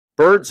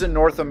Birds in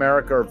North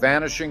America are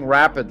vanishing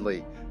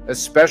rapidly,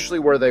 especially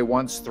where they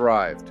once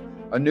thrived.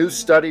 A new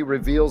study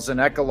reveals an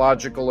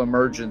ecological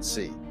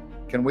emergency.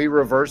 Can we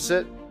reverse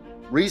it?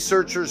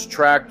 Researchers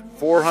tracked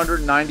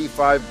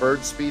 495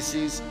 bird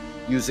species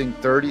using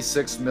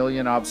 36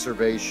 million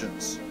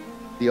observations.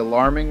 The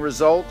alarming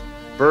result?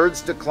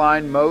 Birds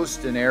decline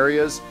most in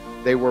areas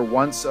they were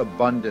once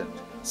abundant.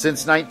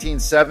 Since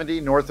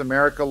 1970, North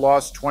America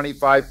lost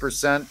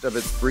 25% of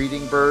its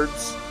breeding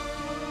birds.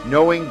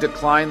 Knowing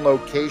decline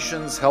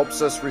locations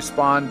helps us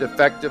respond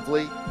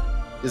effectively.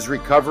 Is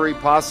recovery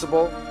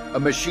possible? A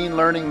machine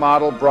learning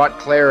model brought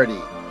clarity,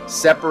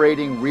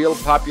 separating real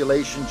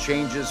population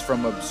changes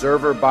from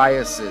observer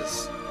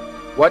biases.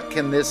 What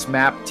can this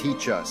map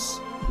teach us?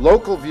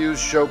 Local views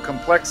show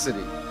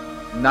complexity.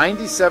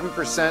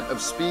 97%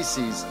 of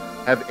species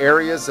have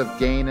areas of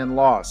gain and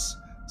loss.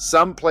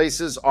 Some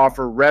places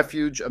offer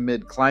refuge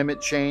amid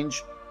climate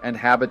change and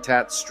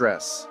habitat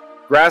stress.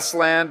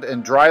 Grassland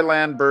and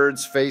dryland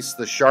birds face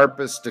the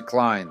sharpest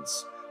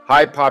declines.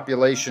 High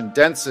population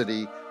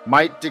density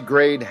might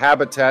degrade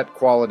habitat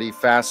quality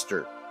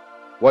faster.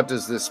 What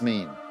does this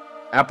mean?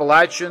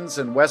 Appalachians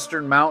and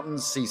western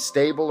mountains see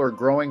stable or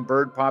growing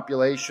bird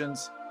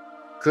populations.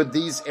 Could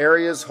these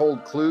areas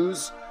hold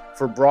clues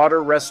for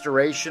broader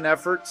restoration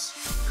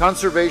efforts?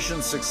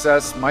 Conservation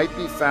success might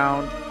be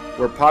found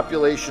where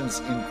populations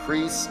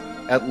increase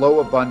at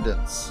low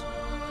abundance.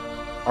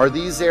 Are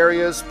these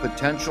areas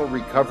potential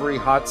recovery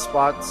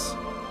hotspots?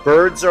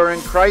 Birds are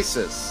in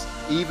crisis,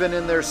 even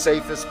in their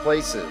safest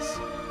places.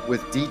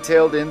 With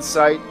detailed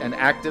insight and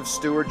active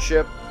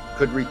stewardship,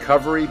 could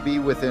recovery be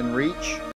within reach?